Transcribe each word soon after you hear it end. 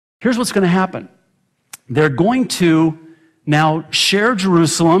Here's what's going to happen. They're going to now share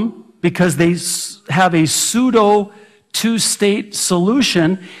Jerusalem because they have a pseudo two-state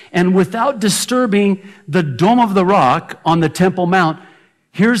solution, and without disturbing the Dome of the Rock on the Temple Mount,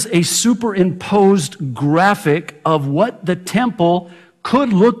 here's a superimposed graphic of what the temple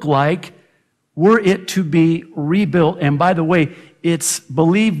could look like were it to be rebuilt. And by the way, it's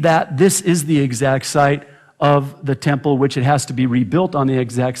believed that this is the exact site of the temple, which it has to be rebuilt on the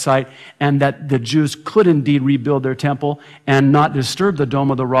exact site, and that the Jews could indeed rebuild their temple and not disturb the Dome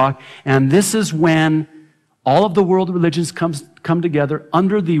of the Rock. And this is when all of the world religions come together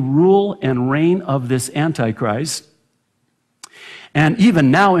under the rule and reign of this Antichrist. And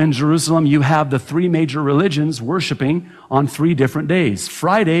even now in Jerusalem, you have the three major religions worshiping on 3 different days.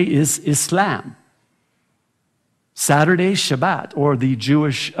 Friday is Islam. Saturday, Shabbat, or the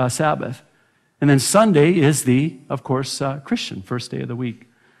Jewish Sabbath. And then Sunday is the, of course, Christian, first day of the week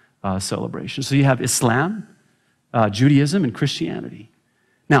celebration. So you have Islam, Judaism, and Christianity.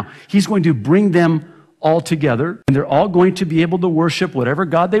 Now, he's going to bring them all together, and they're all going to be able to worship whatever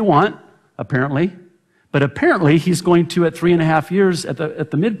God they want, apparently. But apparently, he's going to, at 3.5 years, at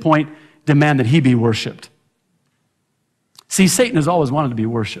the midpoint, demand that he be worshiped. See, Satan has always wanted to be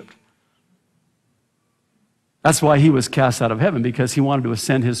worshiped. That's why he was cast out of heaven, because he wanted to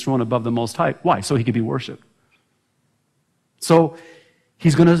ascend his throne above the Most High. Why? So he could be worshiped. So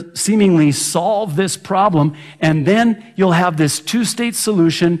he's going to seemingly solve this problem, and then you'll have this two-state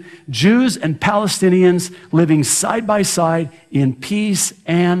solution, Jews and Palestinians living side by side in peace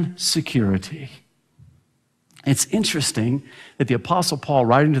and security. It's interesting that the Apostle Paul,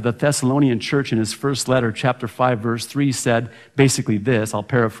 writing to the Thessalonian church in his first letter, chapter 5, verse 3, said basically this, I'll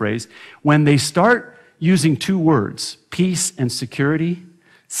paraphrase, when they start using 2 words, peace and security,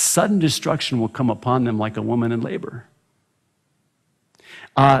 sudden destruction will come upon them like a woman in labor.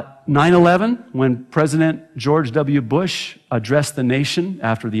 9/11, when President George W. Bush addressed the nation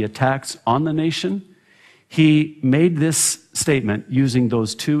after the attacks on the nation, he made this statement using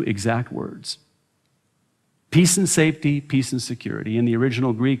those 2 exact words. Peace and safety, peace and security. In the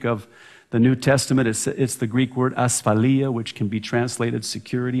original Greek of the New Testament, it's the Greek word asphalia, which can be translated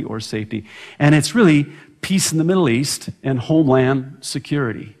security or safety. And it's really peace in the Middle East and homeland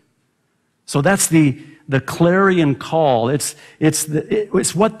security. So that's the clarion call. It's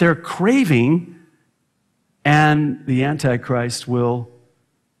what they're craving, and the Antichrist will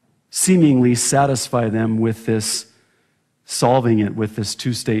seemingly satisfy them with this, solving it with this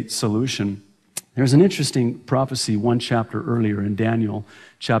two-state solution. There's an interesting prophecy 1 chapter earlier in Daniel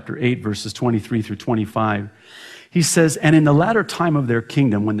chapter 8, verses 23 through 25. He says, "And in the latter time of their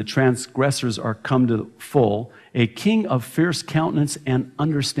kingdom, when the transgressors are come to full, a king of fierce countenance and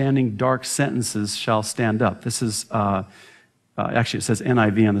understanding dark sentences shall stand up." This is, actually it says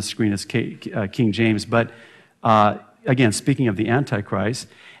NIV on the screen, it's King James, but again, speaking of the Antichrist,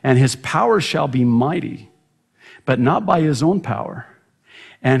 "And his power shall be mighty, but not by his own power.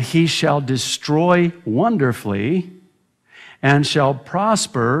 And he shall destroy wonderfully, and shall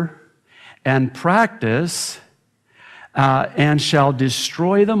prosper and practice, and shall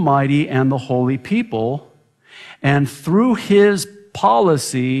destroy the mighty and the holy people. And through his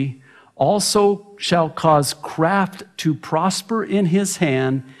policy also shall cause craft to prosper in his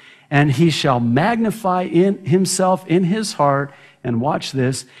hand, and he shall magnify in himself in his heart," and watch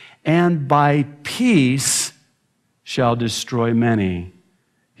this, "and by peace shall destroy many.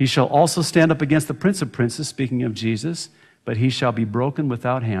 He shall also stand up against the prince of princes," speaking of Jesus, "but he shall be broken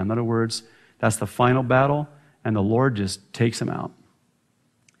without hand." In other words, that's the final battle, and the Lord just takes him out.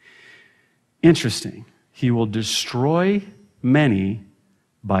 Interesting. He will destroy many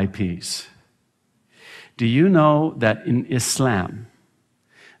by peace. Do you know that in Islam,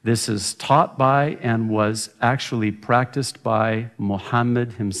 this is taught by and was actually practiced by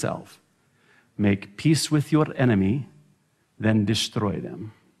Muhammad himself? Make peace with your enemy, then destroy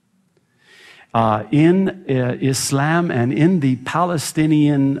them. In Islam and in the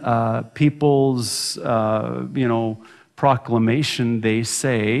Palestinian people's, proclamation, they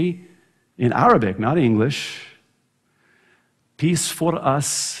say, in Arabic, not English, peace for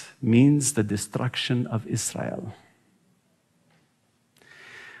us means the destruction of Israel.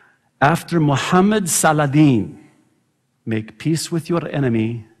 After Muhammad Saladin, make peace with your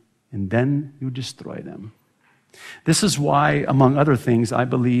enemy, and then you destroy them. This is why, among other things, I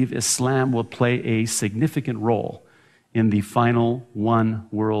believe Islam will play a significant role in the final one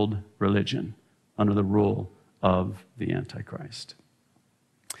world religion under the rule of the Antichrist.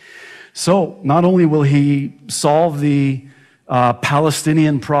 So, not only will he solve the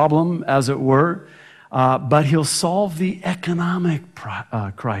Palestinian problem, as it were, but he'll solve the economic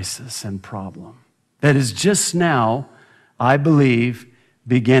crisis and problem that is just now, I believe,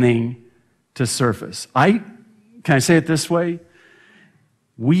 beginning to surface. Can I say it this way?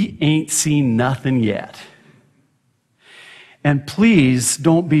 We ain't seen nothing yet. And please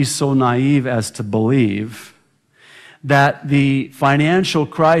don't be so naive as to believe that the financial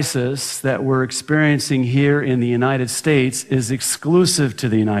crisis that we're experiencing here in the United States is exclusive to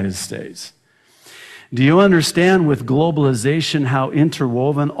the United States. Do you understand with globalization how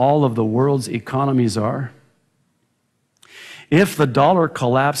interwoven all of the world's economies are? If the dollar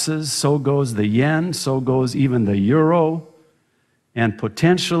collapses, so goes the yen, so goes even the euro, and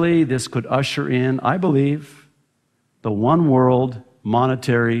potentially this could usher in, I believe, the one world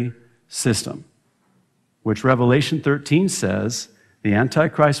monetary system, which Revelation 13 says the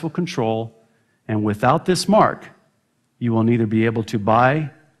Antichrist will control, and without this mark, you will neither be able to buy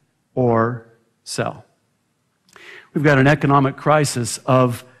or sell. We've got an economic crisis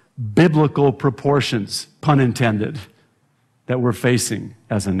of biblical proportions, pun intended, that we're facing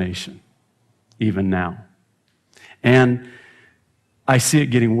as a nation, even now. And I see it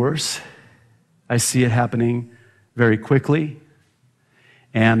getting worse. I see it happening very quickly.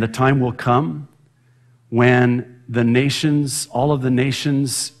 And the time will come when the nations, all of the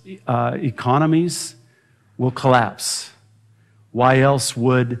nations' economies will collapse. Why else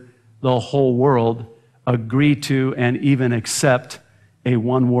would the whole world agree to and even accept a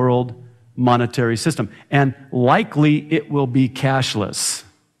one world monetary system? And likely it will be cashless.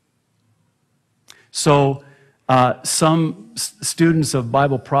 So some students of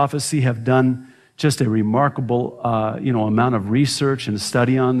Bible prophecy have done just a remarkable amount of research and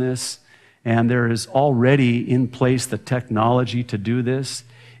study on this, and there is already in place the technology to do this.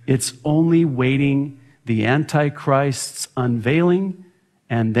 It's only waiting the Antichrist's unveiling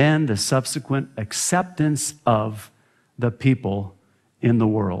and then the subsequent acceptance of the people in the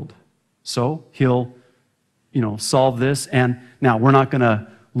world. So he'll, solve this. And now we're not going to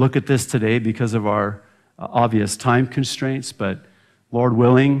look at this today because of our obvious time constraints, but Lord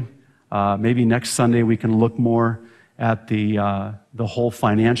willing, maybe next Sunday we can look more at the whole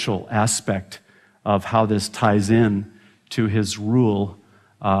financial aspect of how this ties in to his rule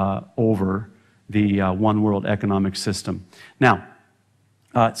over the one world economic system. Now,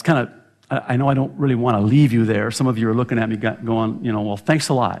 it's kind of, I know I don't really want to leave you there. Some of you are looking at me going, well, thanks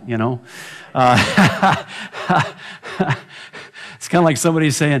a lot, It's kind of like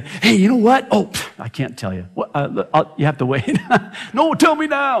somebody saying, hey, you know what? Oh, I can't tell you. You have to wait. No, tell me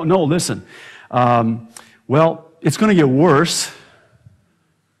now. No, listen. Well, it's going to get worse.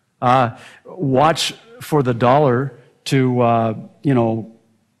 Watch for the dollar to,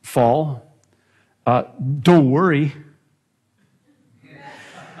 fall. Don't worry.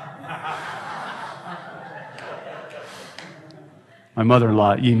 My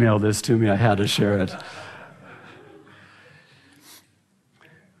mother-in-law emailed this to me. I had to share it.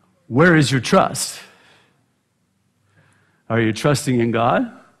 Where is your trust? Are you trusting in God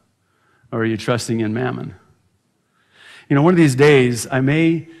or are you trusting in mammon? One of these days, I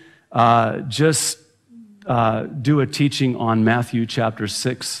may just do a teaching on Matthew chapter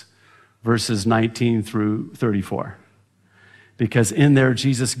 6, verses 19 through 34. Because in there,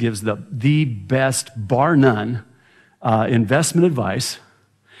 Jesus gives the best, bar none, investment advice.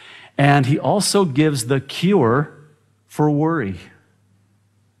 And he also gives the cure for worry.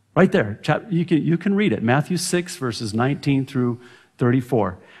 Right there. You can read it. Matthew 6, verses 19 through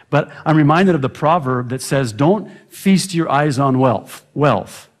 34. But I'm reminded of the proverb that says, don't feast your eyes on wealth. In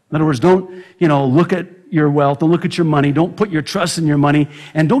other words, don't, look at your wealth. Don't look at your money. Don't put your trust in your money.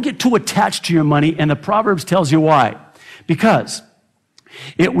 And don't get too attached to your money. And the Proverbs tells you why. Because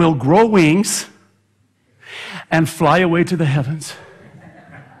it will grow wings and fly away to the heavens.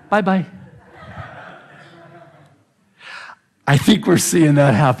 Bye-bye. I think we're seeing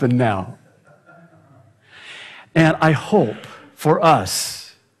that happen now. And I hope for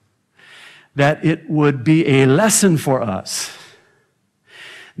us that it would be a lesson for us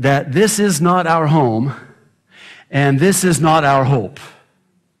that this is not our home and this is not our hope.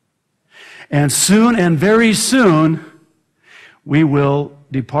 And soon and very soon, we will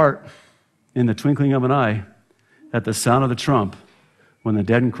depart in the twinkling of an eye at the sound of the trump when the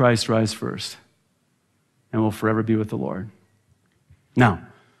dead in Christ rise first, and we'll forever be with the Lord. Now,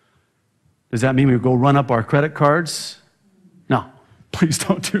 does that mean we go run up our credit cards? No, please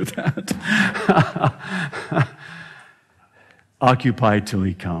don't do that. Occupy till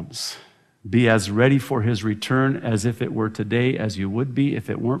he comes. Be as ready for his return as if it were today as you would be if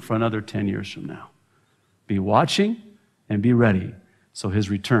it weren't for another 10 years from now. Be watching and be ready, so his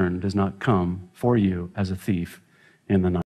return does not come for you as a thief in the night.